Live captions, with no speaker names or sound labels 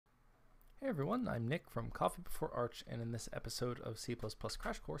Hey everyone, I'm Nick from Coffee Before Arch, and in this episode of C++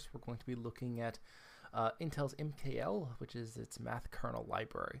 Crash Course, we're going to be looking at Intel's MKL, which is its math kernel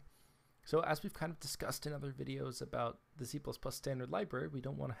library. So as we've kind of discussed in other videos about the C++ standard library, we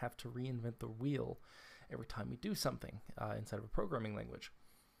don't want to have to reinvent the wheel every time we do something inside of a programming language.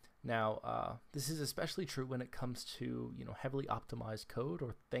 Now, this is especially true when it comes to heavily optimized code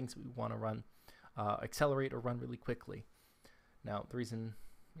or things that we want to run, accelerate or run really quickly. Now, the reason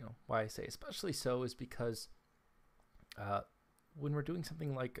why I say especially so is because when we're doing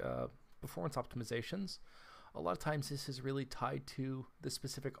something like performance optimizations, a lot of times this is really tied to the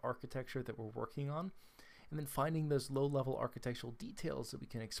specific architecture that we're working on, and then finding those low-level architectural details that we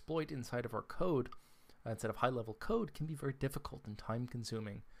can exploit inside of our code instead of high-level code can be very difficult and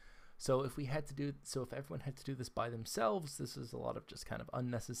time-consuming. So if everyone had to do this by themselves, this is a lot of just kind of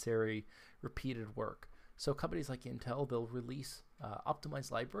unnecessary repeated work. So companies like Intel, they'll release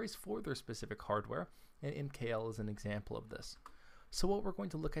optimized libraries for their specific hardware, and MKL is an example of this. So what we're going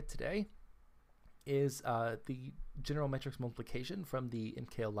to look at today is the general matrix multiplication from the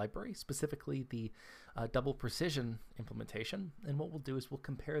MKL library, specifically the double precision implementation. And what we'll do is we'll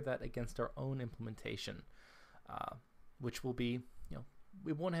compare that against our own implementation, which will be,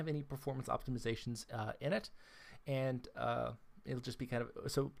 we won't have any performance optimizations in it, and it'll just be kind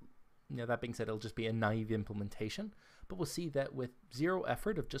of, so that being said, it'll just be a naive implementation, but we'll see that with zero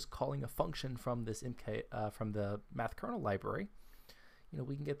effort of just calling a function from this from the math kernel library,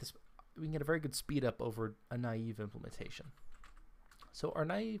 we can get a very good speed up over a naive implementation. So our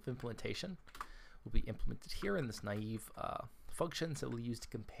naive implementation will be implemented here in this naive functions that we'll use to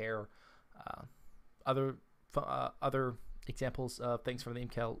compare other examples of things from the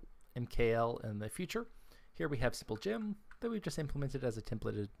MKL in the future. Here we have simple DGEMM that we've just implemented as a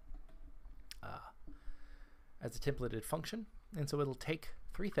templated function, and so it'll take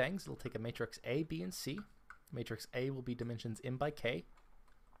three things. It'll take a matrix A, B, and C. Matrix A will be dimensions m by k.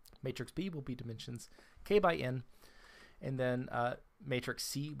 Matrix B will be dimensions k by n, and then matrix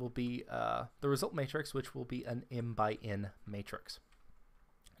C will be the result matrix, which will be an m by n matrix.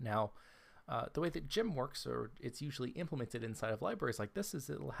 Now, the way that DGEMM works, or it's usually implemented inside of libraries like this, is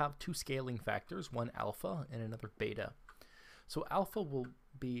it'll have two scaling factors, one alpha and another beta. So alpha will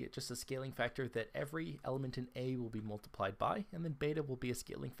be just a scaling factor that every element in A will be multiplied by, and then beta will be a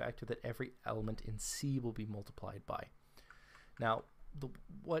scaling factor that every element in C will be multiplied by. Now,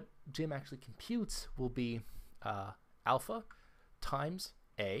 what DGEMM actually computes will be alpha times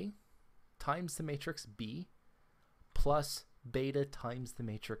A times the matrix B plus beta times the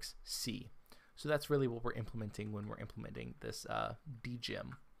matrix C. So that's really what we're implementing when we're implementing this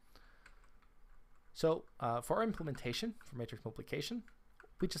DGEMM. So for our implementation for matrix multiplication,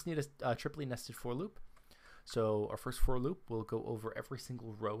 we just need a triply nested for loop. So our first for loop will go over every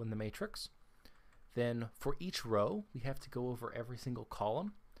single row in the matrix. Then for each row, we have to go over every single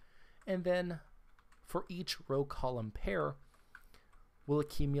column. And then for each row column pair, we'll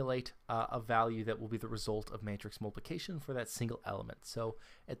accumulate a value that will be the result of matrix multiplication for that single element. So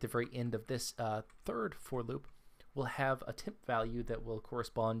at the very end of this third for loop, we'll have a temp value that will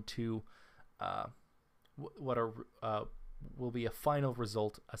correspond to what will be a final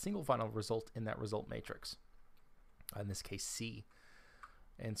result, a single final result in that result matrix, in this case C.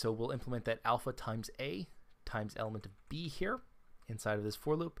 And so we'll implement that alpha times A times element of B here inside of this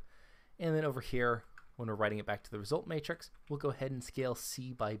for loop. And then over here, when we're writing it back to the result matrix, we'll go ahead and scale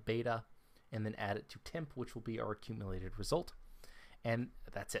C by beta and then add it to temp, which will be our accumulated result. And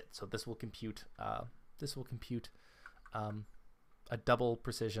that's it. So this will compute a double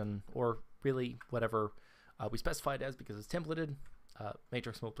precision, or really whatever we specified as, because it's templated,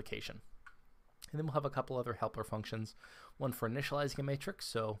 matrix multiplication. And then we'll have a couple other helper functions, one for initializing a matrix.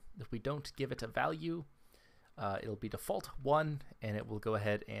 So if we don't give it a value, it'll be default 1, and it will go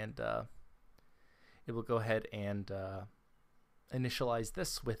ahead and initialize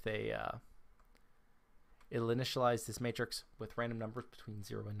this with it'll initialize this matrix with random numbers between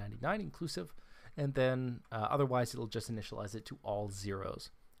 0 and 99 inclusive, and then otherwise it'll just initialize it to all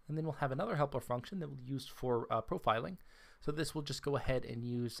zeros. And then we'll have another helper function that we'll use for profiling. So this will just go ahead and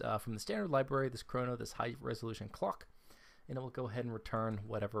use from the standard library this chrono, this high resolution clock, and it will go ahead and return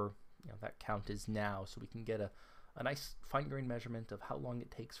whatever that count is now, so we can get a nice fine-grained measurement of how long it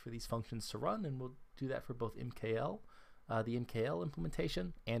takes for these functions to run. And we'll do that for both MKL, the MKL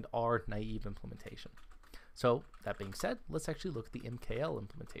implementation, and our naive implementation. So that being said, let's actually look at the MKL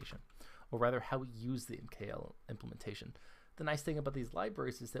implementation, or rather how we use the MKL implementation. The nice thing about these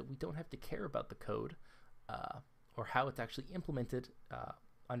libraries is that we don't have to care about the code or how it's actually implemented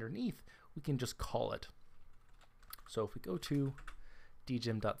underneath. We can just call it. So if we go to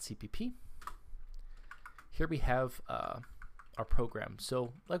dgemm.cpp, here we have our program.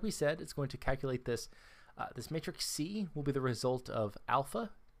 So like we said, it's going to calculate this. This matrix C will be the result of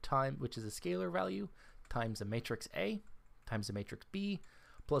alpha time, which is a scalar value, times a matrix A times a matrix B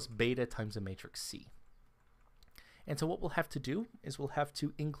plus beta times a matrix C. And so what we'll have to do is we'll have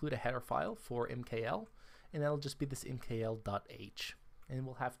to include a header file for MKL, and that'll just be this mkl.h. And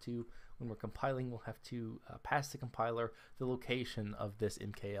we'll have to, when we're compiling, we'll have to pass the compiler the location of this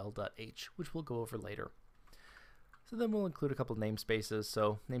mkl.h, which we'll go over later. So then we'll include a couple of namespaces.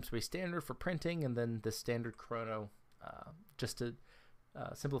 So namespace standard for printing, and then the standard chrono, just to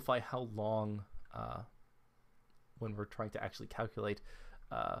simplify how long, when we're trying to actually calculate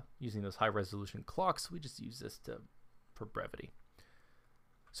using those high resolution clocks, we just use this for brevity.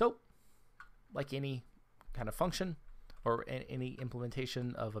 So like any kind of function or any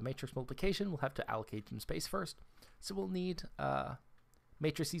implementation of a matrix multiplication, we'll have to allocate some space first. So we'll need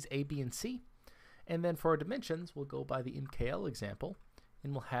matrices A, B, and C. And then for our dimensions, we'll go by the MKL example,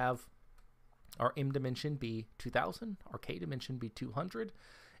 and we'll have our M dimension be 2000, our K dimension be 200,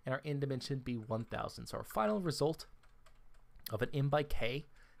 and our N dimension be 1000. So our final result of an M by K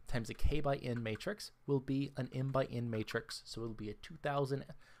times a K by N matrix will be an M by N matrix. So it'll be a 2000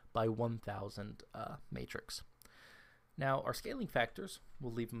 by 1000 matrix. Now our scaling factors,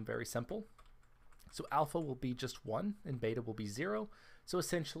 we'll leave them very simple. So alpha will be just 1 and beta will be 0. So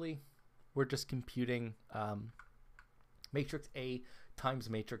essentially we're just computing matrix A times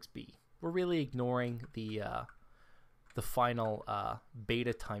matrix B. We're really ignoring the final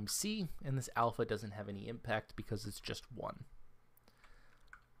beta times C, and this alpha doesn't have any impact because it's just 1.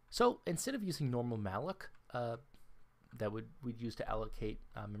 So instead of using normal malloc that we'd use to allocate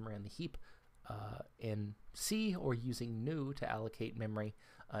memory on the heap in C, or using new to allocate memory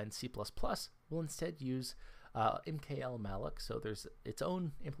in C++, we'll instead use MKL malloc. So there's its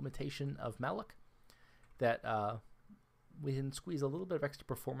own implementation of malloc that we can squeeze a little bit of extra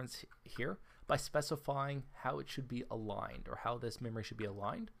performance here by specifying how it should be aligned, or how this memory should be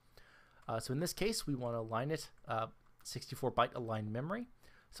aligned. So in this case, we want to align it 64-byte aligned memory.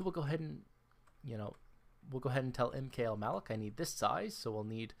 So we'll go ahead and, tell MKL malloc I need this size. So we'll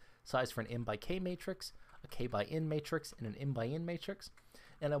need size for an M by K matrix, a K by N matrix, and an M by N matrix.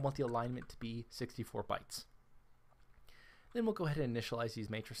 And I want the alignment to be 64 bytes. Then we'll go ahead and initialize these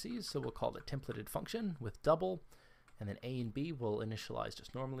matrices. So we'll call the templated function with double, and then A and B will initialize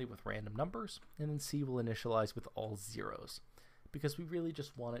just normally with random numbers, and then C will initialize with all zeros, because we really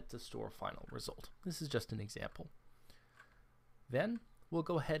just want it to store a final result. This is just an example. Then we'll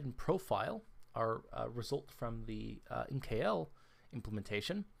go ahead and profile our result from the MKL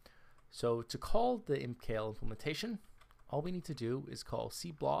implementation. So to call the MKL implementation, all we need to do is call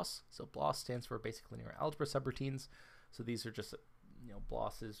cBLOS. So BLOS stands for basic linear algebra subroutines. So these are just,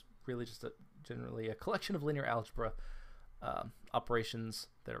 BLOS is really just generally a collection of linear algebra operations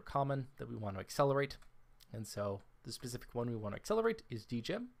that are common that we want to accelerate. And so the specific one we want to accelerate is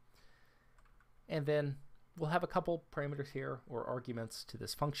DGEMM. And then we'll have a couple parameters here, or arguments to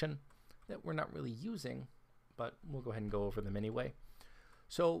this function, that we're not really using, but we'll go ahead and go over them anyway.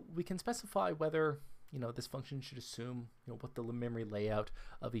 So we can specify whether this function should assume what the memory layout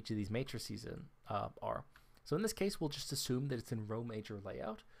of each of these matrices are. So in this case, we'll just assume that it's in row major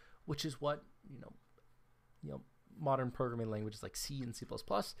layout, which is what modern programming languages like C and C++,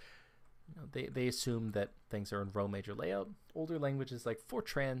 they assume that things are in row major layout. Older languages like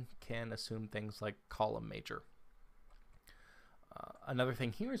Fortran can assume things like column major. Another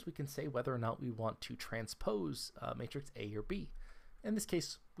thing here is we can say whether or not we want to transpose matrix A or B. In this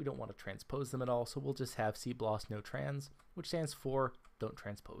case, we don't want to transpose them at all, so we'll just have cBLOS no trans, which stands for don't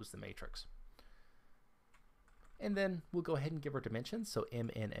transpose the matrix. And then we'll go ahead and give our dimensions, so M,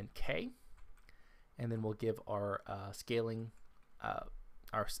 N, and K. And then we'll give our scaling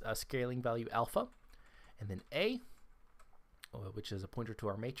value alpha, and then A, which is a pointer to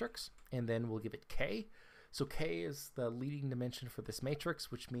our matrix, and then we'll give it K. So K is the leading dimension for this matrix,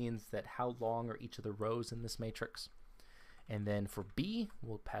 which means that how long are each of the rows in this matrix. And then for B,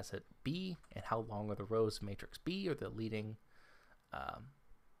 we'll pass it B, and how long are the rows of matrix B, or the leading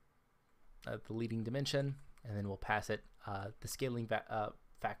dimension. And then we'll pass it the scaling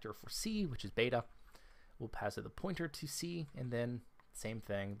factor for C, which is beta. We'll pass it the pointer to C, and then same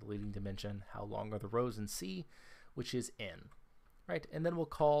thing, the leading dimension, how long are the rows in C, which is N. Right, and then we'll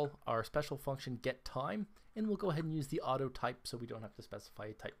call our special function getTime, and we'll go ahead and use the auto type, so we don't have to specify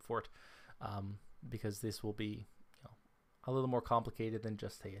a type for it, because this will be a little more complicated than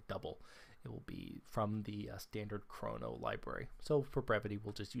just say a double. It will be from the standard chrono library. So for brevity,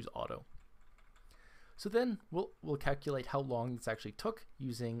 we'll just use auto. So then we'll calculate how long this actually took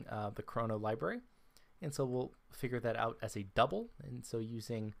using the chrono library, And so we'll figure that out as a double. And so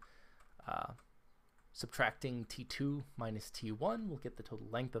using subtracting t2 minus t1, we'll get the total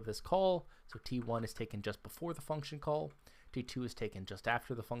length of this call. So t1 is taken just before the function call. t2 is taken just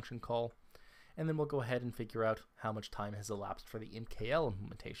after the function call. And then we'll go ahead and figure out how much time has elapsed for the MKL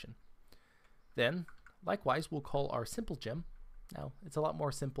implementation. Then, likewise, we'll call our simple gem. Now, it's a lot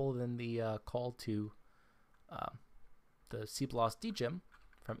more simple than the call to the CBLOS DGEMM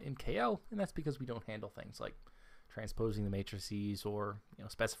from MKL, and that's because we don't handle things like transposing the matrices or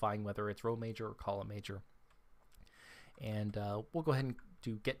specifying whether it's row major or column major. And we'll go ahead and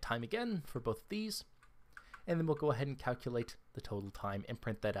do get time again for both of these, and then we'll go ahead and calculate the total time and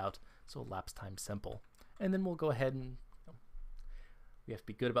print that out, so elapsed time simple. And then we'll go ahead and we have to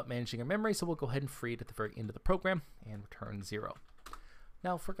be good about managing our memory, so we'll go ahead and free it at the very end of the program and return 0.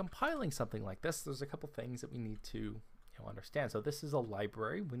 Now, for compiling something like this, there's a couple things that we need to understand. So this is a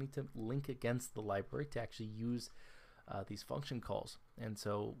library. We need to link against the library to actually use these function calls. And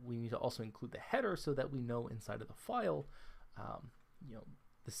so we need to also include the header so that we know inside of the file,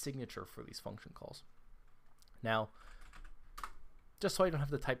 the signature for these function calls. Now, just so I don't have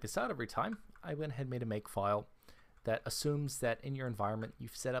to type this out every time, I went ahead and made a make file that assumes that in your environment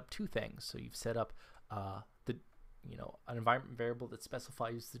you've set up two things. So you've set up an environment variable that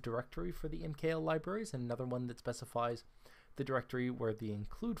specifies the directory for the MKL libraries, and another one that specifies the directory where the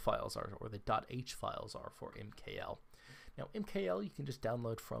include files are, or the .h files are for MKL. Now, MKL you can just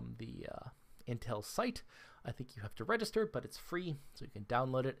download from the Intel site. I think you have to register, but it's free, so you can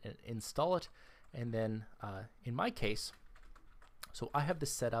download it and install it. And then in my case, so I have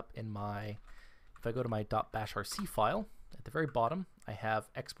this set up in my, if I go to my .bashrc file, at the very bottom, I have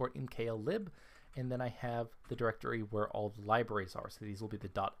export MKL lib, and then I have the directory where all the libraries are. So these will be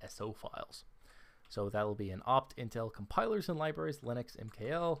the .so files. So that'll be an opt Intel compilers and libraries, Linux,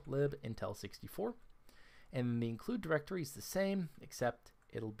 MKL, lib, Intel 64. And the include directory is the same, except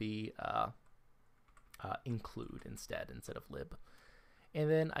it'll be include instead of lib. And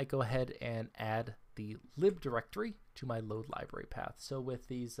then I go ahead and add the lib directory to my load library path. So with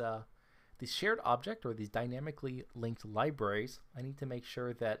these shared object, or these dynamically linked libraries, I need to make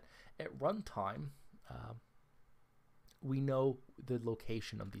sure that at runtime we know the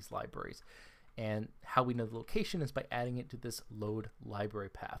location of these libraries. And how we know the location is by adding it to this load library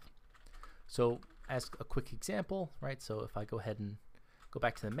path. So as a quick example, right, so if I go ahead and go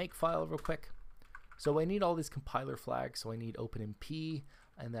back to the make file real quick, so I need all these compiler flags. So I need OpenMP,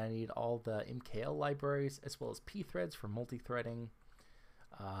 and then I need all the MKL libraries, as well as pthreads for multi-threading,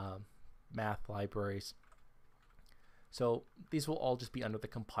 math libraries. So these will all just be under the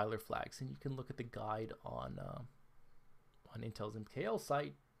compiler flags, and you can look at the guide on Intel's MKL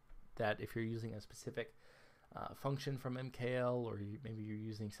site that if you're using a specific function from MKL, or maybe you're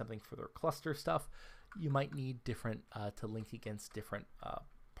using something for their cluster stuff, you might need different to link against different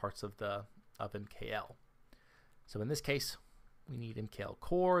parts of MKL. So in this case, we need MKL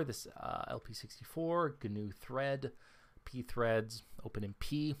core, this LP64, GNU thread, pthreads,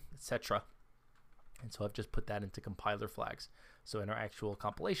 OpenMP, etc. And so I've just put that into compiler flags. So in our actual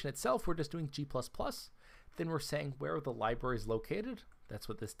compilation itself, we're just doing G++. Then we're saying where are the libraries located. That's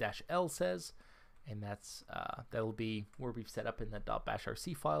what this -L says. And that's that'll be where we've set up in that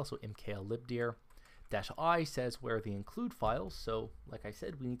 .bashrc file, so MKL libdir. -I says where are the include files. So like I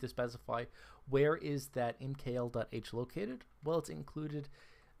said, we need to specify where is that mkl.h located. Well, it's included,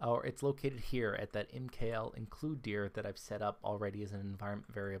 or it's located here at that mkl include dir that I've set up already as an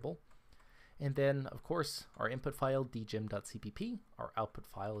environment variable. And then, of course, our input file, dgemm.cpp. Our output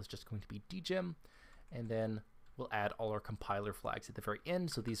file is just going to be dgemm. And then we'll add all our compiler flags at the very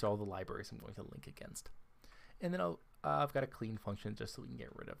end. So these are all the libraries I'm going to link against. And then I've got a clean function just so we can get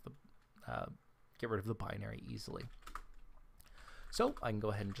rid of the binary easily. So I can go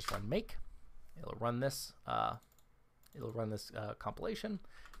ahead and just run make. It'll run this. Compilation,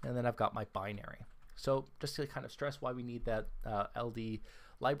 and then I've got my binary. So just to kind of stress why we need that LD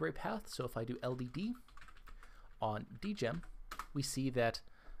library path. So if I do LDD on DGEMM, we see that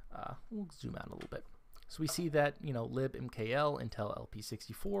we'll zoom out a little bit. So we see that lib MKL Intel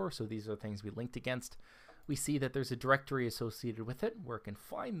LP64. So these are things we linked against. We see that there's a directory associated with it where it can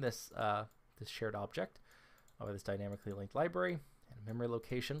find this this shared object, or this dynamically linked library, and a memory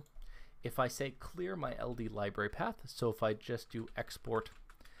location. If I say clear my LD library path, so if I just do export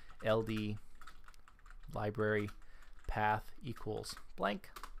LD library path equals blank,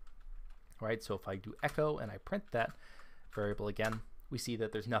 right? So if I do echo and I print that variable again, we see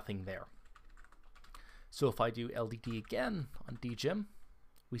that there's nothing there. So if I do LDD again on DGEMM,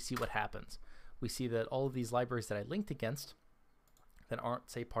 we see what happens. We see that all of these libraries that I linked against, that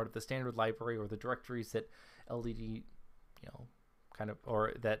aren't, say, part of the standard library, or the directories that LDD,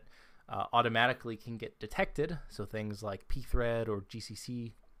 or that automatically can get detected. So things like pthread or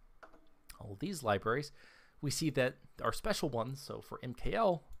GCC, all of these libraries, we see that our special ones, so for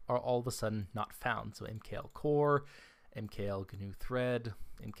MKL, are all of a sudden not found. So MKL core, MKL GNU thread,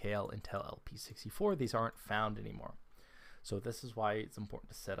 MKL Intel LP64, these aren't found anymore. So this is why it's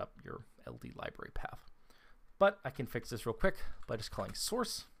important to set up your LD library path. But I can fix this real quick by just calling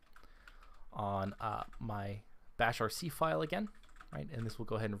source on my bashrc file again, right? And this will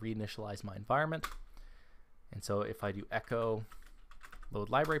go ahead and reinitialize my environment. And so if I do echo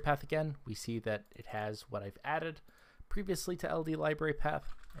load library path again, we see that it has what I've added previously to LD library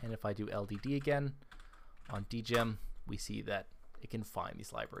path. And if I do LDD again on DGEMM, we see that it can find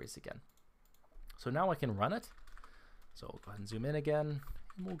these libraries again. So now I can run it. So we'll go ahead and zoom in again,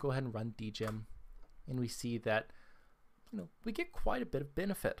 and we'll go ahead and run DGEMM. And we see that, we get quite a bit of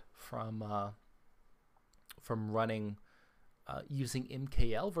benefit from running using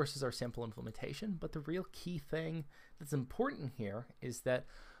MKL versus our sample implementation. But the real key thing that's important here is that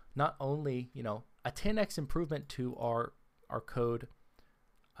not only, a 10x improvement to our code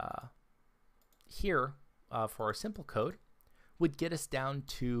here for our simple code would get us down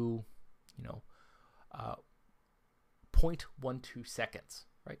to, 0.12 seconds,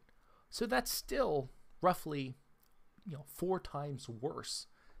 right? So that's still roughly, 4 times worse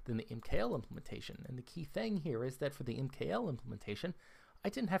than the MKL implementation. And the key thing here is that for the MKL implementation, I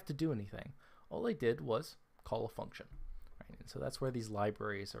didn't have to do anything. All I did was call a function, right? And so that's where these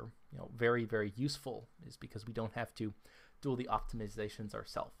libraries are, very, very useful, is because we don't have to do all the optimizations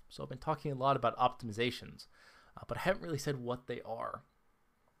ourselves. So I've been talking a lot about optimizations, but I haven't really said what they are.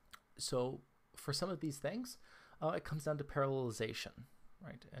 So for some of these things, it comes down to parallelization,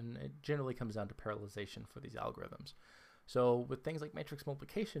 right? And it generally comes down to parallelization for these algorithms. So with things like matrix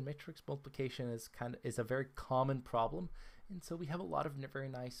multiplication is a very common problem, and so we have a lot of very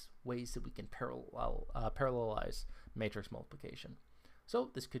nice ways that we can parallelize matrix multiplication.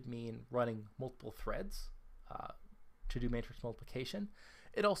 So this could mean running multiple threads to do matrix multiplication.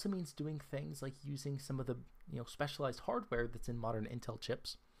 It also means doing things like using some of the specialized hardware that's in modern Intel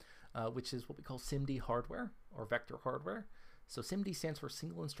chips, which is what we call SIMD hardware or vector hardware. So SIMD stands for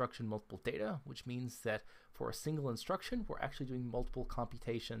single instruction multiple data, which means that for a single instruction, we're actually doing multiple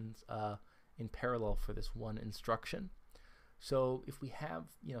computations in parallel for this one instruction. So if we have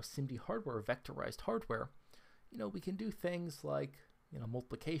SIMD hardware, vectorized hardware, we can do things like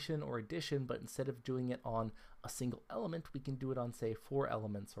multiplication or addition, but instead of doing it on a single element, we can do it on, say, 4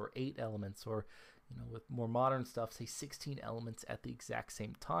 elements or 8 elements, or with more modern stuff, say 16 elements at the exact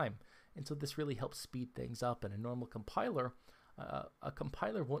same time. And so this really helps speed things up. And a normal compiler, a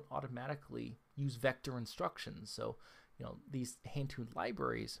compiler won't automatically use vector instructions. So these hand-tuned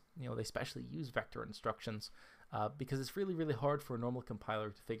libraries, they specially use vector instructions because it's really, really hard for a normal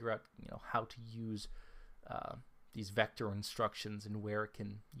compiler to figure out how to use these vector instructions and where it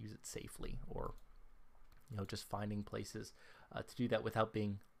can use it safely, or just finding places to do that without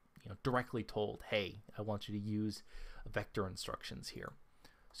being directly told, hey, I want you to use vector instructions here.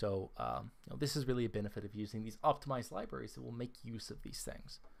 So this is really a benefit of using these optimized libraries that will make use of these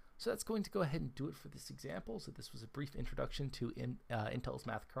things. So that's going to go ahead and do it for this example. So this was a brief introduction to Intel's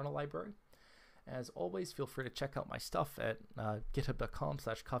Math Kernel Library. As always, feel free to check out my stuff at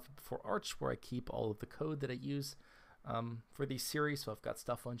github.com/coffeebeforearch, where I keep all of the code that I use for these series. So I've got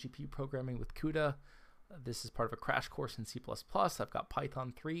stuff on GPU programming with CUDA. This is part of a crash course in C++. I've got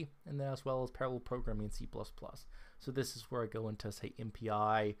Python 3, and then as well as parallel programming in C++. So this is where I go into, say,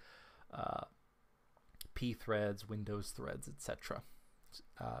 MPI, pthreads, Windows threads, etc.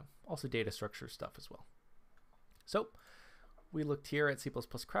 Also data structure stuff as well. So we looked here at C++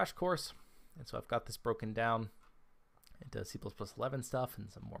 crash course, and so I've got this broken down into C++ 11 stuff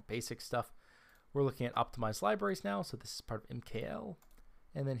and some more basic stuff. We're looking at optimized libraries now, so this is part of MKL.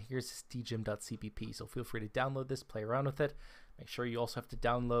 And then here's this dgemm.cpp. So feel free to download this, play around with it. Make sure you also have to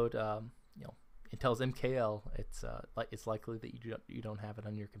download, Intel's MKL. It's likely that you don't have it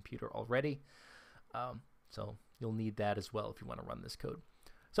on your computer already. So you'll need that as well if you want to run this code.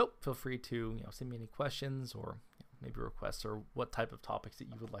 So feel free to send me any questions or maybe requests or what type of topics that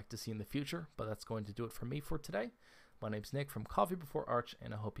you would like to see in the future. But that's going to do it for me for today. My name's Nick from Coffee Before Arch,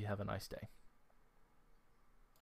 and I hope you have a nice day.